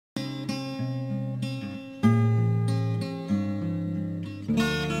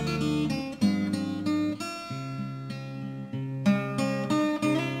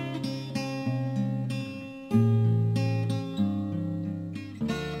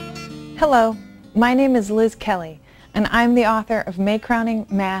Hello, my name is Liz Kelly, and I'm the author of May Crowning,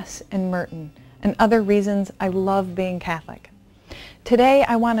 Mass, and Merton, and Other Reasons I Love Being Catholic. Today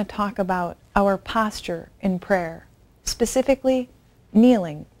I want to talk about our posture in prayer, specifically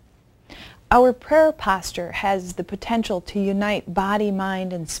kneeling. Our prayer posture has the potential to unite body,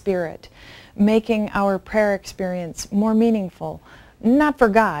 mind, and spirit, making our prayer experience more meaningful, not for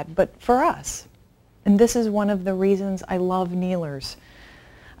God, but for us. And this is one of the reasons I love kneelers.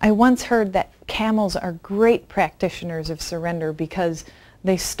 I once heard that camels are great practitioners of surrender because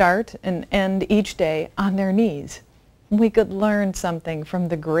they start and end each day on their knees. We could learn something from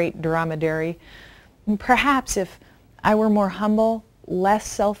the great dromedary. And perhaps if I were more humble, less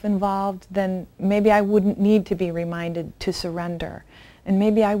self-involved, then maybe I wouldn't need to be reminded to surrender. And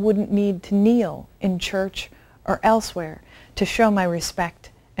maybe I wouldn't need to kneel in church or elsewhere to show my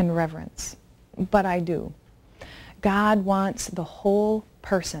respect and reverence. But I do. God wants the whole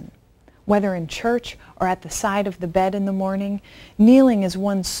person. Whether in church or at the side of the bed in the morning, kneeling is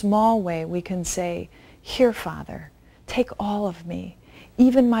one small way we can say, "Here, Father, take all of me.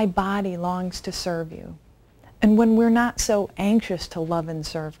 Even my body longs to serve you." And when we're not so anxious to love and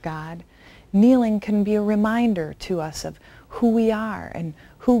serve God, kneeling can be a reminder to us of who we are and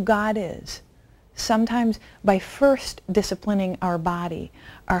who God is. Sometimes by first disciplining our body,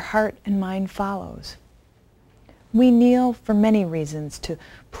 our heart and mind follows. We kneel for many reasons: to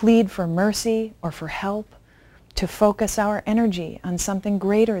plead for mercy or for help, to focus our energy on something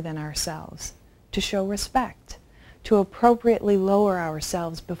greater than ourselves, to show respect, to appropriately lower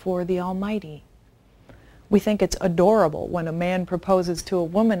ourselves before the Almighty. We think it's adorable when a man proposes to a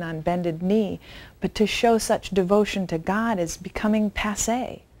woman on bended knee, but to show such devotion to God is becoming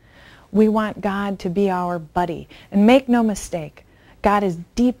passé. We want God to be our buddy, and make no mistake, God is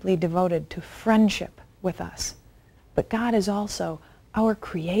deeply devoted to friendship with us. But God is also our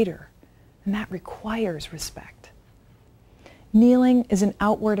Creator, and that requires respect. Kneeling is an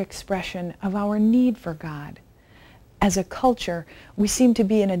outward expression of our need for God. As a culture, we seem to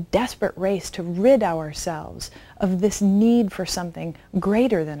be in a desperate race to rid ourselves of this need for something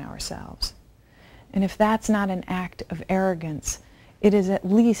greater than ourselves. And if that's not an act of arrogance, it is at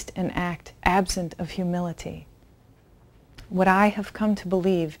least an act absent of humility. What I have come to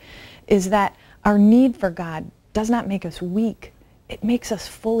believe is that our need for God does not make us weak. It makes us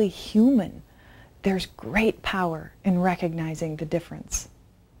fully human. There's great power in recognizing the difference.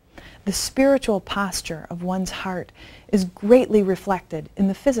 The spiritual posture of one's heart is greatly reflected in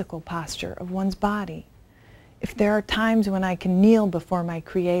the physical posture of one's body. If there are times when I can kneel before my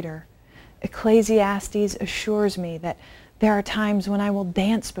Creator, Ecclesiastes assures me that there are times when I will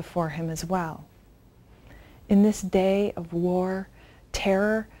dance before Him as well. In this day of war,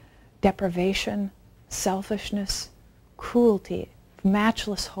 terror, deprivation, selfishness, cruelty,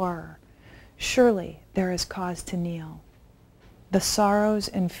 matchless horror, surely there is cause to kneel. The sorrows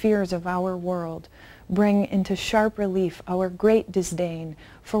and fears of our world bring into sharp relief our great disdain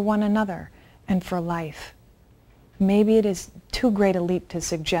for one another and for life. Maybe it is too great a leap to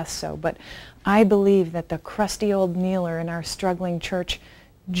suggest so, but I believe that the crusty old kneeler in our struggling church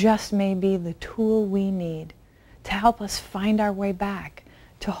just may be the tool we need to help us find our way back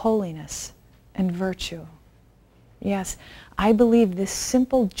to holiness and virtue. Yes, I believe this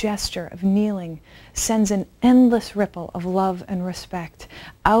simple gesture of kneeling sends an endless ripple of love and respect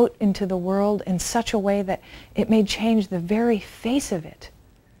out into the world in such a way that it may change the very face of it.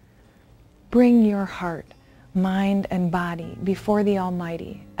 Bring your heart, mind, and body before the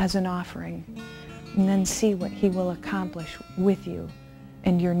Almighty as an offering, and then see what He will accomplish with you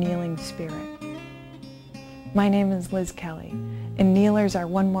and your kneeling spirit. My name is Liz Kelly, and kneelers are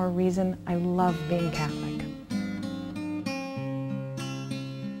one more reason I love being Catholic.